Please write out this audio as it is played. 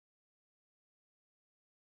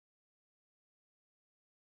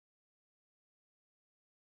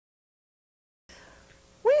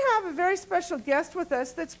a very special guest with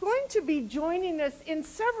us that's going to be joining us in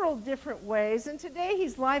several different ways, and today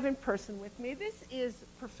he's live in person with me. This is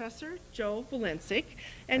Professor Joe Valencic.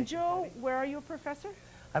 And Joe, where are you a professor?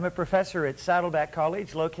 I'm a professor at Saddleback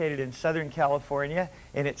College, located in Southern California,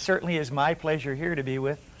 and it certainly is my pleasure here to be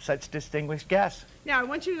with such distinguished guests. Now, I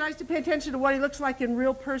want you guys to pay attention to what he looks like in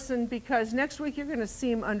real person, because next week you're going to see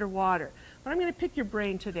him underwater. But I'm going to pick your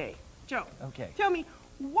brain today. Joe, tell me,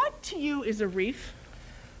 what to you is a reef?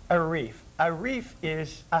 A reef. A reef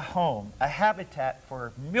is a home, a habitat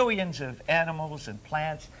for millions of animals and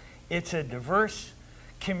plants. It's a diverse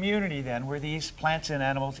community then where these plants and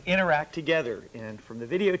animals interact together. And from the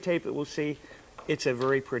videotape that we'll see, it's a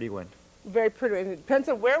very pretty one. Very pretty. And it depends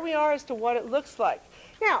on where we are as to what it looks like.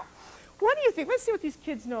 Now, what do you think? Let's see what these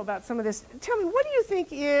kids know about some of this. Tell me, what do you think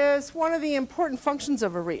is one of the important functions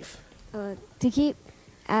of a reef? To keep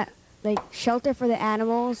shelter for the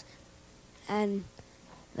animals, and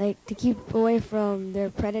to keep away from their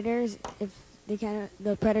predators if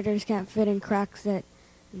the predators can't fit in cracks that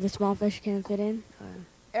the small fish can fit in.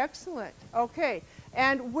 Excellent. Okay.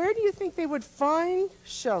 And where do you think they would find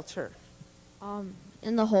shelter?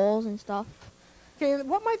 In the holes and stuff. Okay.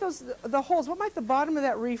 What might the holes? What might the bottom of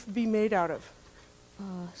that reef be made out of?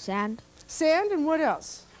 Sand. Sand, and what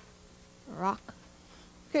else? Rock.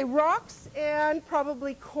 Okay, rocks and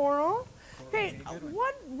probably coral. Okay,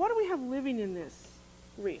 what do we have living in this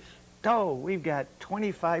reef? Oh, we've got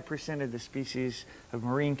 25% of the species of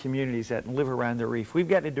marine communities that live around the reef. We've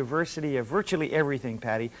got a diversity of virtually everything,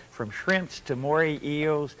 Patty, from shrimps to moray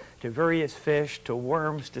eels to various fish to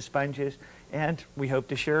worms to sponges, and we hope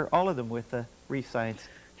to share all of them with the Reef Science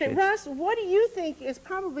Okay, kids. Russ, what do you think is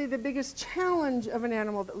probably the biggest challenge of an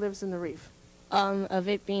animal that lives in the reef? Of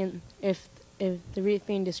it being, if the reef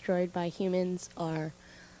being destroyed by humans, or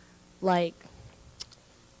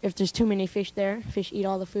if there's too many fish there, fish eat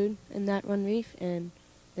all the food in that one reef, and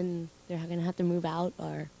then they're going to have to move out.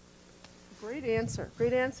 Or Great answer,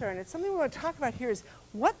 and it's something we want to talk about here is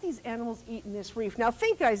what these animals eat in this reef. Now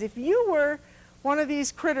think, guys, if you were one of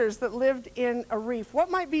these critters that lived in a reef, what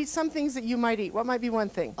might be some things that you might eat? What might be one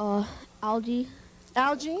thing? Algae.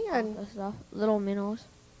 Algae and stuff. Little minnows.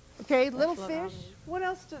 Okay, little fish. What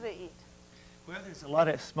else do they eat? Well, there's a lot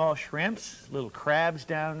of small shrimps, little crabs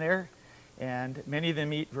down there, and many of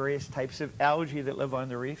them eat various types of algae that live on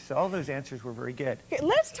the reef. So all those answers were very good. Okay,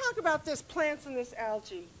 let's talk about this plants and this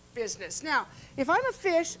algae business. Now, if I'm a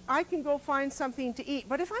fish, I can go find something to eat.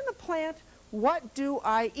 But if I'm a plant, what do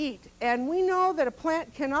I eat? And we know that a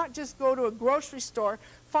plant cannot just go to a grocery store,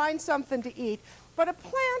 find something to eat. But a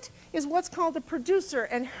plant is what's called a producer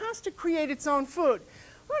and has to create its own food.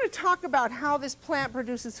 I want to talk about how this plant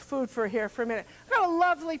produces food for a minute. I've got a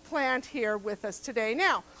lovely plant here with us today.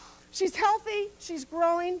 Now, she's healthy, she's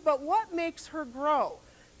growing, but what makes her grow?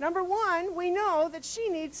 Number one, we know that she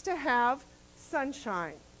needs to have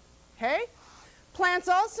sunshine, okay? Plants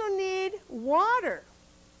also need water.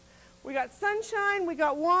 We got sunshine, we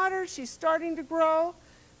got water, she's starting to grow.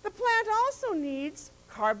 The plant also needs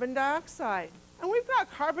carbon dioxide. And we've got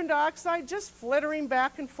carbon dioxide just flittering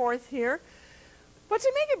back and forth here. But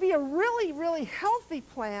to make it be a really, really healthy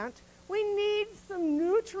plant, we need some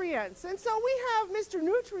nutrients. And so we have Mr.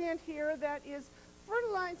 Nutrient here that is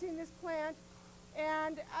fertilizing this plant.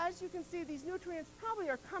 And as you can see, these nutrients probably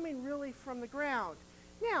are coming really from the ground.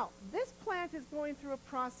 Now, this plant is going through a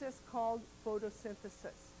process called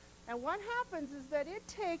photosynthesis. And what happens is that it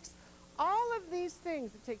takes all of these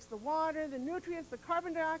things. It takes the water, the nutrients, the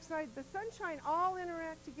carbon dioxide, the sunshine, all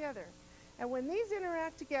interact together. And when these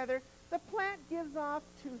interact together, the plant gives off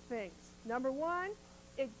two things. Number one,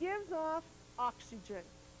 it gives off oxygen.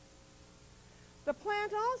 The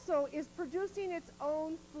plant also is producing its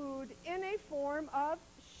own food in a form of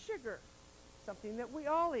sugar, something that we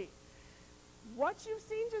all eat. What you've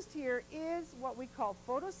seen just here is what we call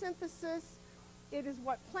photosynthesis. It is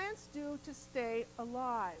what plants do to stay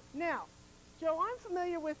alive. Now, Joe, I'm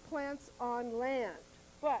familiar with plants on land,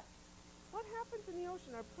 but what happens in the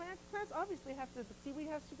ocean? Are plants obviously have to, the seaweed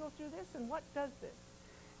has to go through this, and what does this?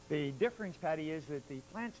 The difference, Patty, is that the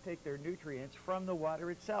plants take their nutrients from the water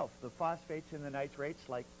itself, the phosphates and the nitrates,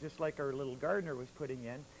 just like our little gardener was putting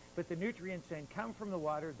in. But the nutrients then come from the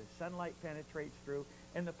water, the sunlight penetrates through,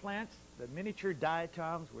 and the plants, the miniature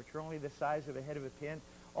diatoms, which are only the size of the head of a pin,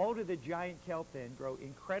 all to the giant kelp then grow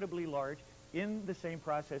incredibly large in the same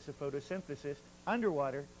process of photosynthesis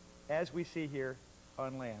underwater as we see here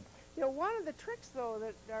on land. You know, one of the tricks, though, one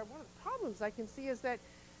of the problems I can see is that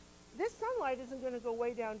this sunlight isn't going to go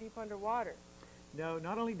way down deep underwater. No,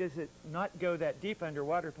 not only does it not go that deep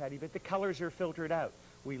underwater, Patty, but the colors are filtered out.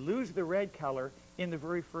 We lose the red color in the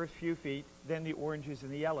very first few feet, then the oranges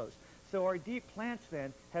and the yellows. So our deep plants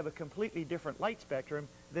then have a completely different light spectrum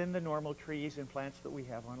than the normal trees and plants that we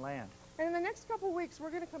have on land. And in the next couple of weeks,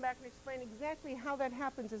 we're going to come back and explain exactly how that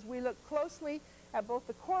happens as we look closely at both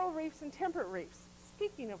the coral reefs and temperate reefs.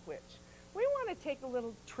 Speaking of which, we want to take a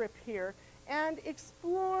little trip here and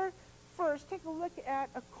explore first, take a look at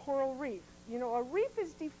a coral reef. You know, a reef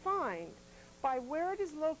is defined by where it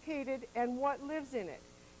is located and what lives in it.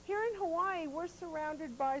 Here in Hawaii, we're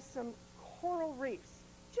surrounded by some coral reefs.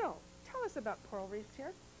 Joe, tell us about coral reefs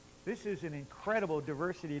here. This is an incredible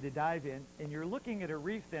diversity to dive in, and you're looking at a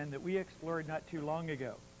reef then that we explored not too long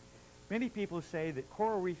ago. Many people say that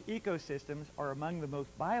coral reef ecosystems are among the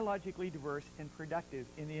most biologically diverse and productive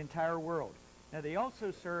in the entire world. Now, they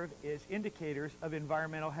also serve as indicators of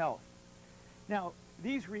environmental health. Now,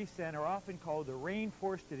 these reefs then are often called the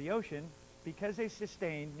rainforest of the ocean because they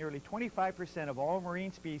sustain nearly 25% of all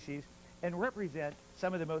marine species and represent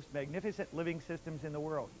some of the most magnificent living systems in the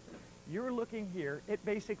world. You're looking here at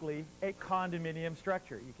basically a condominium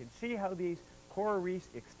structure. You can see how these coral reefs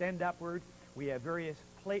extend upward. We have various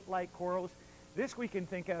plate-like corals. This we can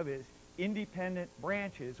think of as independent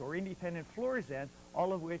branches or independent floors then,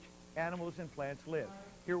 all of which animals and plants live.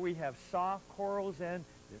 Here we have soft corals then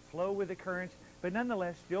that flow with the currents, but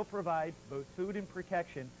nonetheless still provide both food and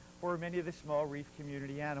protection for many of the small reef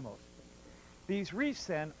community animals. These reefs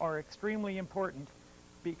then are extremely important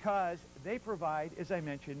because they provide, as I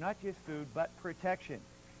mentioned, not just food, but protection.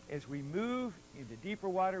 As we move into deeper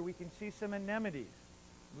water, we can see some anemones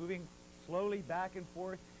moving slowly back and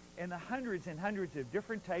forth, and the hundreds and hundreds of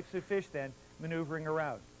different types of fish then maneuvering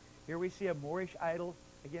around. Here we see a Moorish idol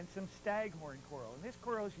against some staghorn coral, and this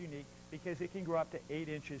coral is unique because it can grow up to 8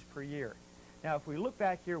 inches per year. Now, if we look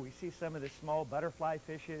back here, we see some of the small butterfly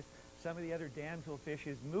fishes, some of the other damsel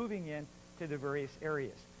fishes moving in to the various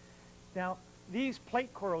areas. Now, these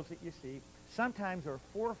plate corals that you see sometimes are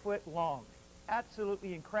 4 foot long,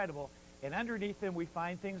 absolutely incredible, and underneath them we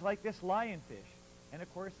find things like this lionfish. And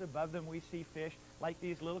of course above them we see fish like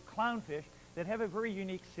these little clownfish that have a very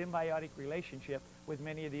unique symbiotic relationship with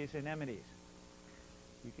many of these anemones.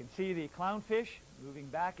 You can see the clownfish moving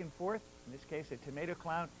back and forth. In this case, a tomato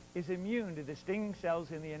clown is immune to the stinging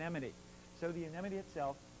cells in the anemone. So the anemone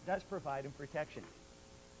itself does provide them protection.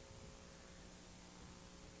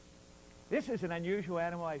 This is an unusual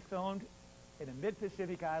animal I filmed in a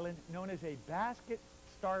mid-Pacific island known as a basket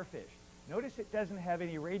starfish. Notice it doesn't have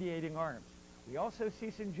any radiating arms. We also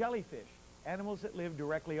see some jellyfish, animals that live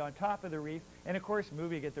directly on top of the reef, and of course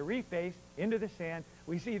moving at the reef base into the sand,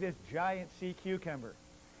 we see this giant sea cucumber.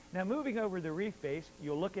 Now moving over the reef base,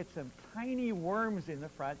 you'll look at some tiny worms in the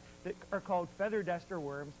front that are called feather duster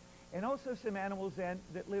worms, and also some animals then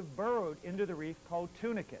that live burrowed into the reef called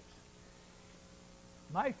tunicates.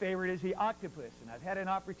 My favorite is the octopus, and I've had an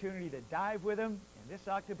opportunity to dive with him, and this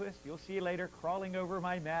octopus you'll see later crawling over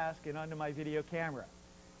my mask and onto my video camera.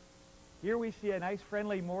 Here we see a nice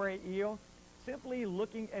friendly moray eel simply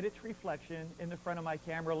looking at its reflection in the front of my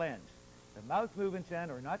camera lens. The mouth movements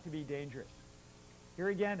then are not to be dangerous. Here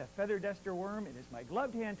again, a feather duster worm, and as my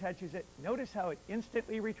gloved hand touches it, notice how it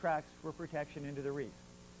instantly retracts for protection into the reef.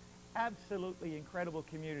 Absolutely incredible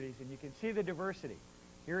communities, and you can see the diversity.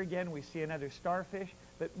 Here again, we see another starfish,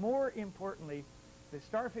 but more importantly, the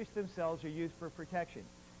starfish themselves are used for protection.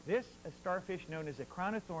 This, a starfish known as a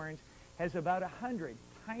crown of thorns, has about 100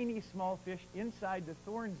 tiny small fish inside the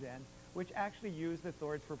thorns end, which actually use the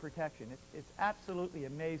thorns for protection. It's absolutely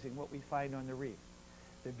amazing what we find on the reef.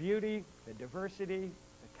 The beauty, the diversity,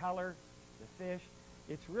 the color, the fish,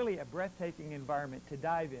 it's really a breathtaking environment to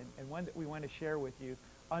dive in, and one that we want to share with you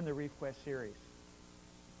on the Reef Quest series.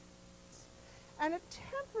 And a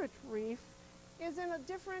temperate reef is in a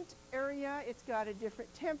different area. It's got a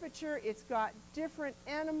different temperature. It's got different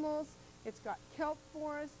animals. It's got kelp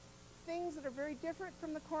forests, things that are very different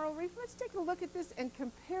from the coral reef. Let's take a look at this and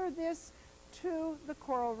compare this to the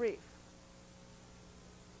coral reef.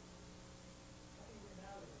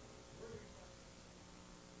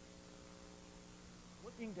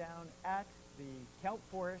 Looking down at the kelp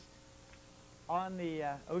forest on the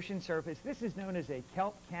ocean surface, this is known as a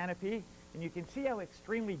kelp canopy, and you can see how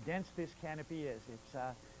extremely dense this canopy is. It's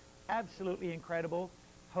absolutely incredible,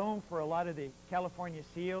 home for a lot of the California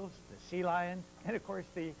seals, the sea lions, and of course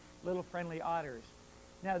the little friendly otters.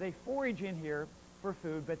 Now they forage in here for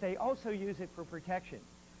food, but they also use it for protection.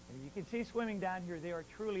 And you can see swimming down here, they are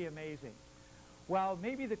truly amazing. While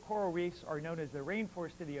maybe the coral reefs are known as the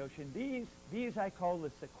rainforest of the ocean, these I call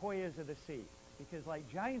the sequoias of the sea, because like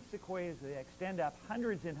giant sequoias, they extend up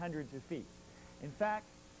hundreds and hundreds of feet. In fact,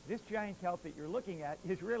 This giant kelp that you're looking at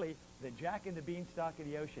is really the jack and the beanstalk of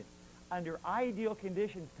the ocean. Under ideal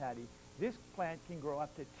conditions, Patty, this plant can grow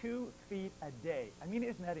up to 2 feet a day. I mean,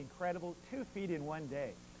 isn't that incredible? 2 feet in one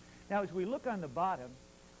day. Now, as we look on the bottom,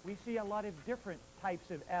 we see a lot of different types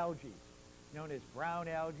of algae, known as brown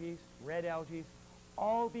algae, red algae,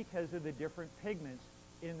 all because of the different pigments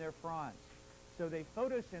in their fronds. So they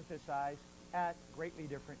photosynthesize at greatly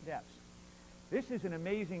different depths. This is an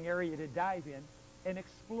amazing area to dive in and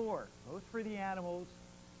explore, both for the animals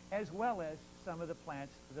as well as some of the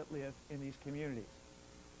plants that live in these communities.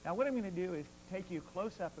 Now what I'm going to do is take you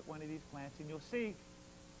close up at one of these plants, and you'll see,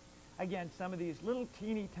 again, some of these little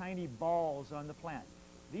teeny tiny balls on the plant.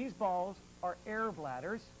 These balls are air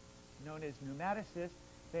bladders, known as pneumatocysts.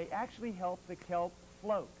 They actually help the kelp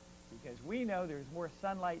float, because we know there's more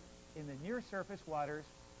sunlight in the near surface waters.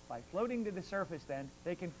 By floating to the surface then,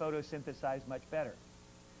 they can photosynthesize much better.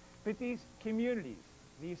 But these communities,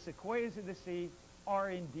 these sequoias of the sea, are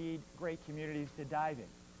indeed great communities to dive in.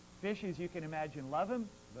 Fish, as you can imagine, love them,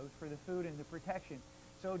 both for the food and the protection.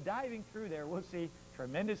 So diving through there, we'll see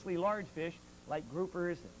tremendously large fish like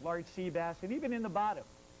groupers, and large sea bass, and even in the bottom.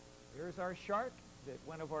 Here's our shark that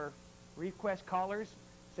one of our Reef Quest callers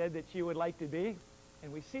said that she would like to be.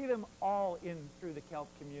 And we see them all in through the kelp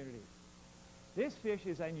community. This fish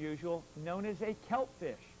is unusual, known as a kelp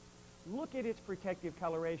fish. Look at its protective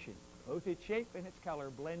coloration. Both its shape and its color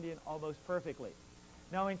blend in almost perfectly.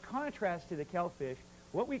 Now, in contrast to the kelp fish,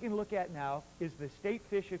 what we can look at now is the state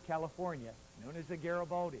fish of California, known as the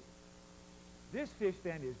Garibaldi. This fish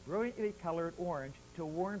then is brilliantly colored orange to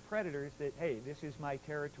warn predators that, hey, this is my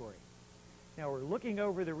territory. Now we're looking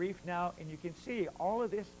over the reef now, and you can see all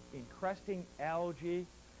of this encrusting algae,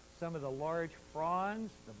 some of the large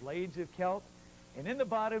fronds, the blades of kelp, and in the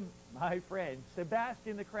bottom, my friend,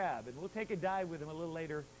 Sebastian the crab, and we'll take a dive with him a little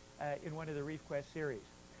later in one of the Reef Quest series.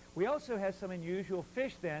 We also have some unusual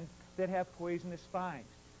fish then that have poisonous spines.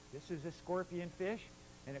 This is a scorpion fish,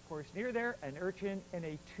 and of course near there, an urchin and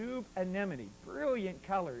a tube anemone, brilliant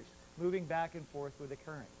colors moving back and forth with the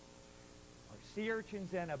current. Our sea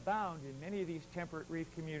urchins then abound in many of these temperate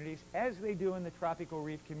reef communities, as they do in the tropical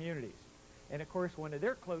reef communities. And of course, one of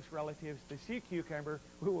their close relatives, the sea cucumber,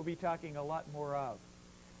 who we'll be talking a lot more of.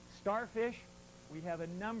 Starfish, we have a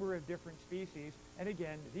number of different species, and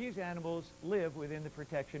again, these animals live within the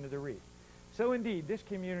protection of the reef. So indeed, this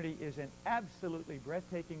community is an absolutely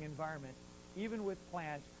breathtaking environment, even with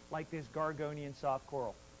plants like this Gorgonian soft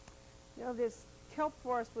coral. You know, this kelp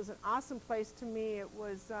forest was an awesome place to me. It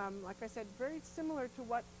was, like I said, very similar to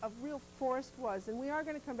what a real forest was, and we are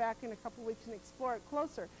going to come back in a couple weeks and explore it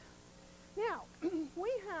closer. Now, we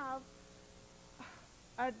have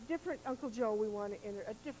a different Uncle Joe we want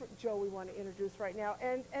to introduce right now,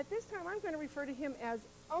 and at this time I'm going to refer to him as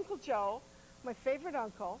Uncle Joe, my favorite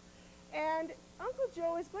uncle, and Uncle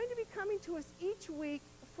Joe is going to be coming to us each week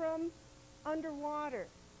from underwater.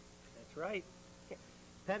 That's right.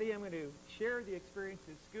 Patty, I'm going to share the experience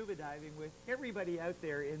of scuba diving with everybody out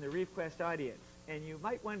there in the Reef Quest audience, and you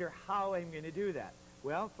might wonder how I'm going to do that.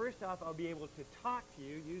 Well, first off, I'll be able to talk to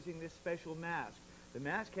you using this special mask. The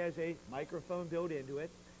mask has a microphone built into it,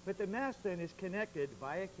 but the mask then is connected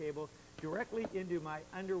via cable directly into my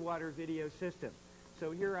underwater video system.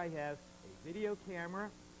 So here I have a video camera,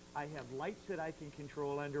 I have lights that I can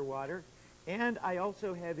control underwater, and I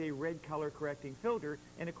also have a red color correcting filter,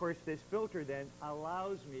 and of course this filter then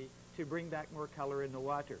allows me to bring back more color in the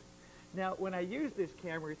water. Now, when I use this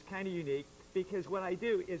camera, it's kind of unique, because what I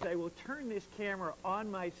do is I will turn this camera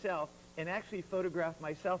on myself and actually photograph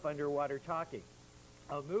myself underwater talking.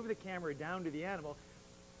 I'll move the camera down to the animal.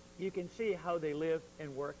 You can see how they live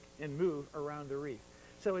and work and move around the reef.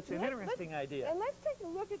 So it's an interesting idea. And let's take a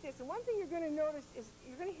look at this. And one thing you're going to notice is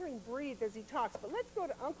you're going to hear him breathe as he talks. But let's go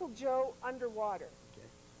to Uncle Joe underwater. Okay.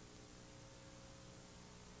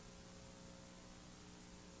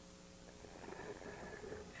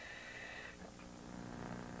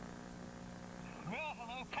 Well,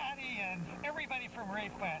 hello, Patty, and everybody from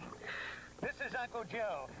Reef Quest. This is Uncle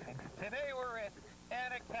Joe, and today we're at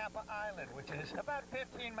Anacapa Island, which is about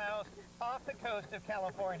 15 miles off the coast of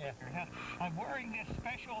California. Now, I'm wearing this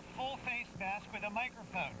special full-face mask with a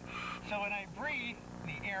microphone, so when I breathe,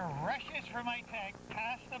 the air rushes from my tank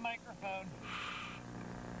past the microphone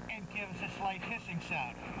and gives a slight hissing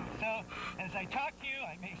sound. So, as I talk to you,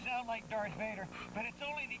 I may sound like Darth Vader, but it's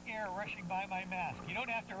only the air rushing by my mask. You don't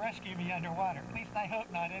have to rescue me underwater. At least I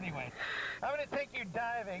hope not anyway. I'm going to take you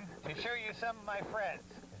diving to show you some of my friends.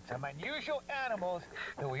 Some unusual animals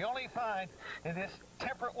that we only find in this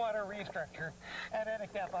temperate water reef structure at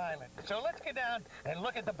Anacapa Island. So let's get down and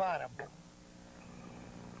look at the bottom.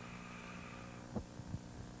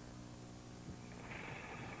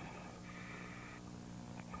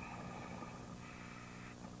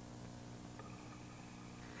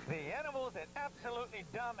 The animal that absolutely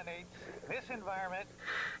dominates this environment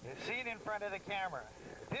is seen in front of the camera.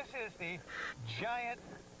 This is the giant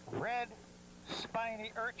red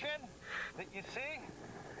spiny urchin that you see.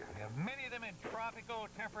 We have many of them in tropical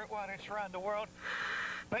temperate waters around the world.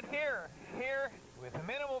 But here, with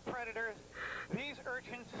minimal predators, these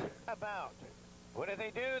urchins abound. What do?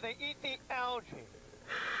 They eat the algae.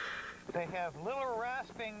 They have little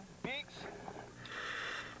rasping beaks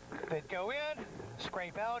that go in,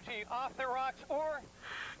 scrape algae off the rocks, or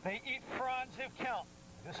they eat fronds of kelp.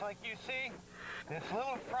 Just like you see, this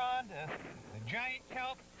little frond, the giant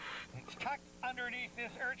kelp, it's tucked underneath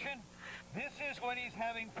this urchin. This is what he's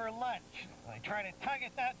having for lunch. I try to tug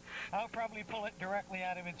at that, I'll probably pull it directly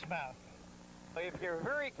out of its mouth. If you're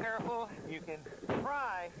very careful, you can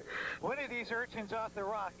pry one of these urchins off the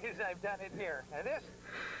rock, as I've done it here. Now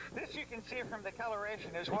this you can see from the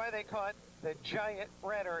coloration is why they call it the giant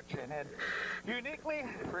red urchin. And uniquely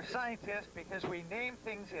for scientists, because we name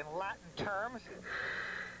things in Latin terms,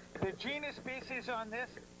 the genus species on this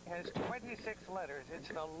has 26 letters. It's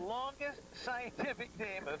the longest scientific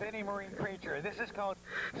name of any marine creature. This is called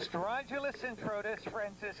Strongylis centrotus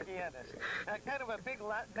franciscianus. Now, kind of a big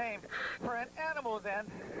Latin name for an animal,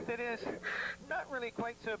 then, that is not really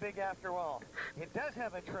quite so big after all. It does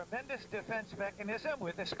have a tremendous defense mechanism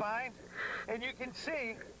with the spine, and you can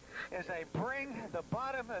see as I bring the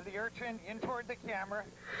bottom of the urchin in toward the camera,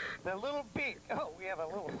 the little beak, oh, we have a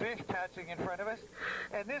little fish pouncing in front of us,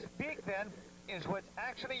 and this beak then is what's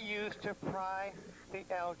actually used to pry the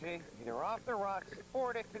algae either off the rocks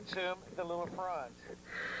or to consume the little fronds.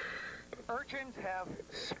 Urchins have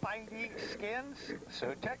spiny skins,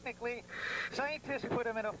 so technically scientists put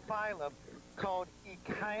them in a phylum called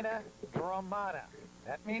Echinodermata.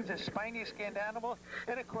 That means a spiny-skinned animal,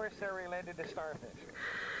 and of course they're related to starfish.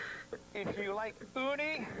 If you like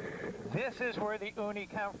uni, this is where the uni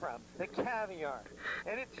come from, the caviar.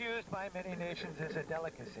 And it's used by many nations as a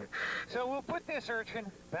delicacy. So we'll put this urchin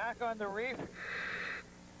back on the reef,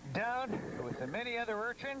 down with the many other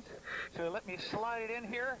urchins. So let me slide it in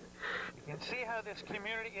here. You can see how this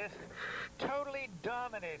community is totally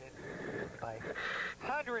dominated by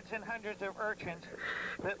hundreds and hundreds of urchins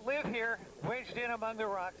that live here, wedged in among the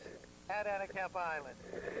rocks at Anacapa Island.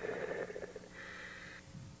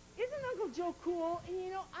 Isn't Uncle Joe cool? And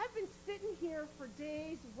you know, I've been sitting here for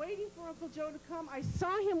days waiting for Uncle Joe to come. I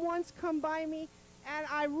saw him once come by me, and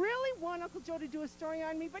I really want Uncle Joe to do a story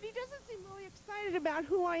on me, but he doesn't seem really excited about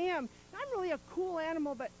who I am. I'm really a cool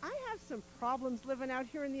animal, but I have some problems living out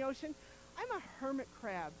here in the ocean. I'm a hermit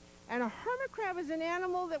crab, and a hermit crab is an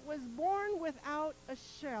animal that was born without a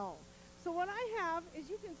shell. So what I have,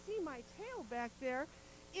 as you can see my tail back there,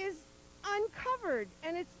 is uncovered,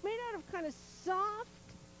 and it's made out of kind of soft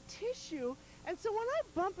tissue, and so when I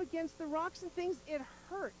bump against the rocks and things, it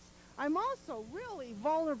hurts. I'm also really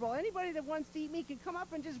vulnerable. Anybody that wants to eat me can come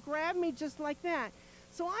up and just grab me just like that.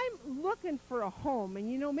 So I'm looking for a home,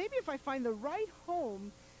 and you know, maybe if I find the right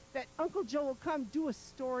home, that Uncle Joe will come do a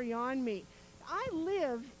story on me. I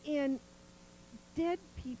live in dead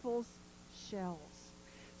people's shells.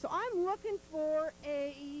 So I'm looking for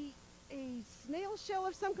a snail shell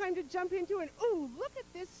of some kind to jump into, and ooh, look at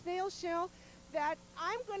this snail shell that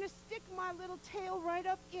I'm going to stick my little tail right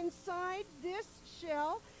up inside this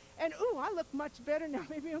shell. And ooh, I look much better now.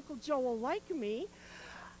 Maybe Uncle Joe will like me.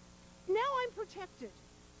 Now I'm protected.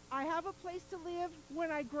 I have a place to live.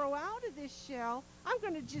 When I grow out of this shell, I'm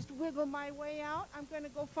going to just wiggle my way out. I'm going to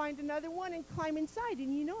go find another one and climb inside.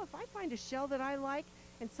 And you know, if I find a shell that I like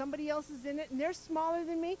and somebody else is in it and they're smaller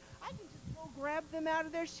than me, I can just go grab them out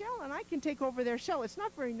of their shell and I can take over their shell. It's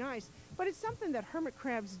not very nice, but it's something that hermit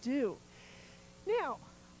crabs do. Now,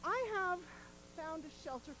 I have found a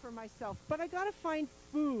shelter for myself, but I got to find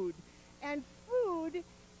food. And food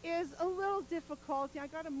is a little difficult. I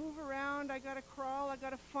got to move around, I got to crawl, I got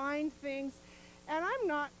to find things. And I'm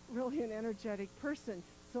not really an energetic person.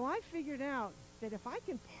 So I figured out that if I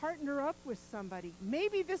can partner up with somebody,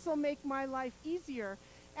 maybe this will make my life easier.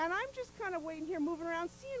 And I'm just kind of waiting here, moving around,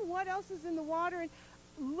 seeing what else is in the water. And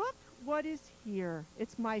look what is here.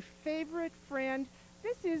 It's my favorite friend.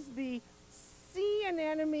 This is the sea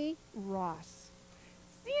anemone Ross.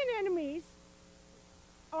 Sea anemones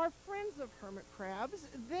are friends of hermit crabs.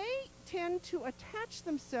 They tend to attach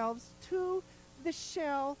themselves to the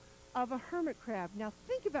shell of a hermit crab. Now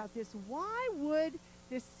think about this. Why would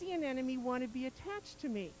this sea anemone want to be attached to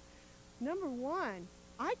me? Number one,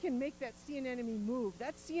 I can make that sea anemone move.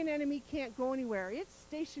 That sea anemone can't go anywhere. It's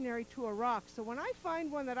stationary to a rock. So when I find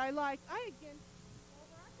one that I like, I can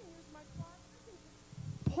use my claws, I can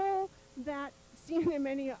just pull that sea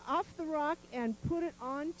anemone off the rock and put it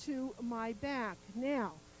onto my back.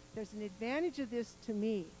 Now, there's an advantage of this to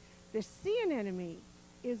me. The sea anemone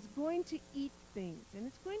is going to eat things, and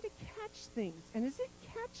it's going to catch things. And as it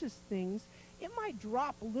catches things, it might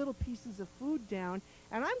drop little pieces of food down,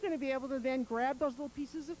 and I'm going to be able to then grab those little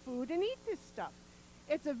pieces of food and eat this stuff.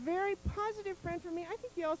 It's a very positive friend for me. I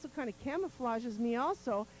think he also kind of camouflages me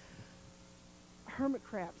also. Hermit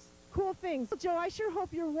crabs. Cool things. Joe, I sure hope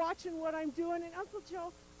you're watching what I'm doing. And Uncle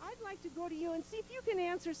Joe, I'd like to go to you and see if you can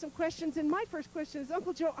answer some questions. And my first question is,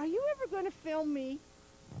 Uncle Joe, are you ever going to film me?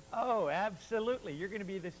 Oh, absolutely. You're going to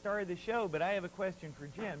be the star of the show, but I have a question for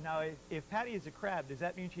Jim. Now, if Patty is a crab, does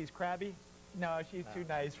that mean she's crabby? No, she's too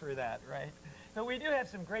nice for that, right? So we do have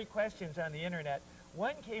some great questions on the internet.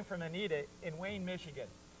 One came from Anita in Wayne, Michigan.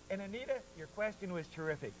 And Anita, your question was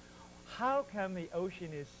terrific. How come the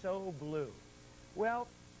ocean is so blue? Well,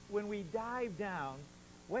 when we dive down,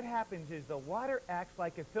 what happens is the water acts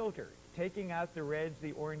like a filter, taking out the reds,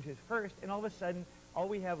 the oranges first, and all of a sudden, all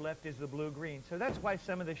we have left is the blue-green. So that's why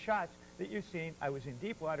some of the shots that you've seen, I was in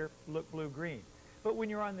deep water, look blue-green. But when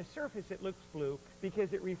you're on the surface, it looks blue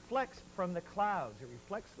because it reflects from the clouds. It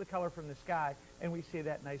reflects the color from the sky, and we see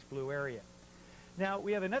that nice blue area. Now,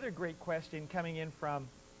 we have another great question coming in from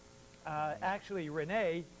actually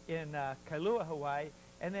Renee in Kailua, Hawaii,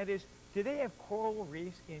 and that is, do they have coral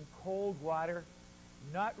reefs in cold water?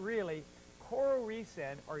 Not really. Coral reefs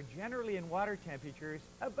then are generally in water temperatures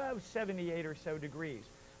above 78 or so degrees.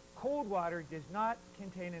 Cold water does not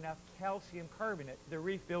contain enough calcium carbonate, the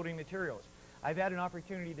reef building materials. I've had an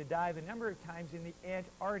opportunity to dive a number of times in the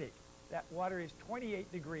Antarctic. That water is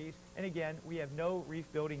 28 degrees, and again, we have no reef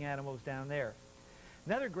building animals down there.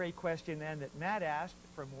 Another great question then that Matt asked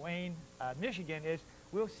from Wayne, Michigan is,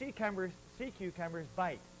 will sea cucumbers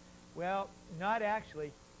bite? Well, not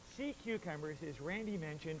actually. Sea cucumbers, as Randy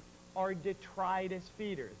mentioned, are detritus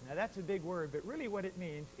feeders. Now that's a big word, but really what it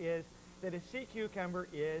means is that a sea cucumber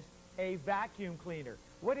is a vacuum cleaner.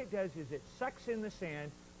 What it does is it sucks in the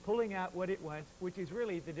sand, pulling out what it wants, which is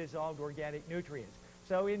really the dissolved organic nutrients.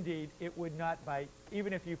 So indeed, it would not bite,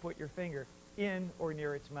 even if you put your finger in or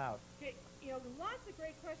near its mouth. Okay, lots of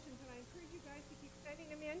great questions, and I encourage you guys to keep sending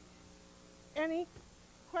them in. Any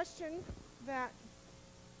question that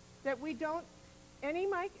we don't, any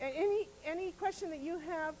question that you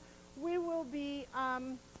have, we will be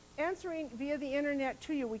answering via the internet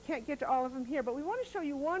to you. We can't get to all of them here, but we want to show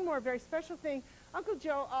you one more very special thing. Uncle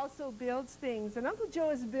Joe also builds things, and Uncle Joe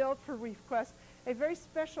has built for Reef Quest a very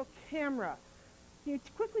special camera. Can you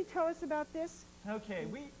quickly tell us about this? Okay,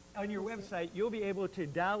 on your website, you'll be able to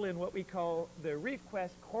dial in what we call the Reef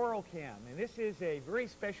Quest Coral Cam, and this is a very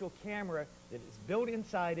special camera that is built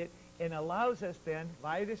inside it and allows us then,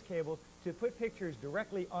 via this cable, to put pictures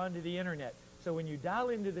directly onto the internet. So when you dial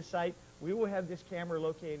into the site, we will have this camera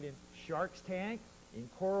located in Shark's Tank, in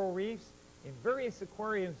coral reefs, in various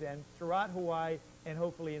aquariums then throughout Hawaii and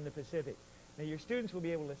hopefully in the Pacific. Now your students will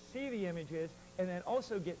be able to see the images and then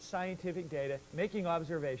also get scientific data, making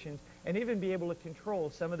observations, and even be able to control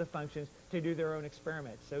some of the functions to do their own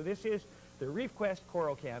experiments. So this is the Reef Quest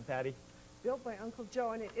Coral Cam, Patty. Built by Uncle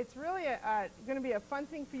Joe, and it's really going to be a fun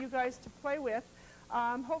thing for you guys to play with.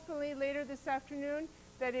 Hopefully later this afternoon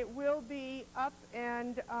that it will be up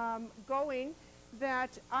and going,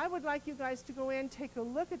 that I would like you guys to go in, take a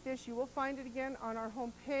look at this. You will find it again on our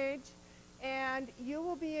home page, and you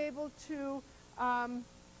will be able to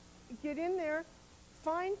get in there,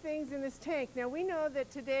 find things in this tank. Now we know that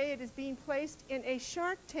today it is being placed in a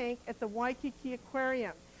shark tank at the Waikiki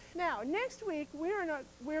Aquarium. Now, next week,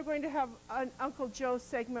 we're going to have an Uncle Joe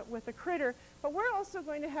segment with a critter, but we're also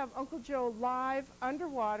going to have Uncle Joe live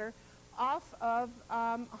underwater off of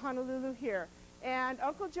Honolulu here. And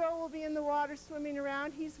Uncle Joe will be in the water swimming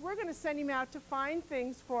around. We're going to send him out to find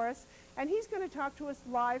things for us, and he's going to talk to us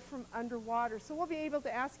live from underwater. So we'll be able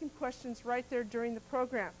to ask him questions right there during the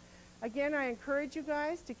program. Again, I encourage you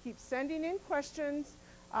guys to keep sending in questions,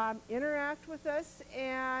 interact with us,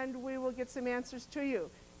 and we will get some answers to you.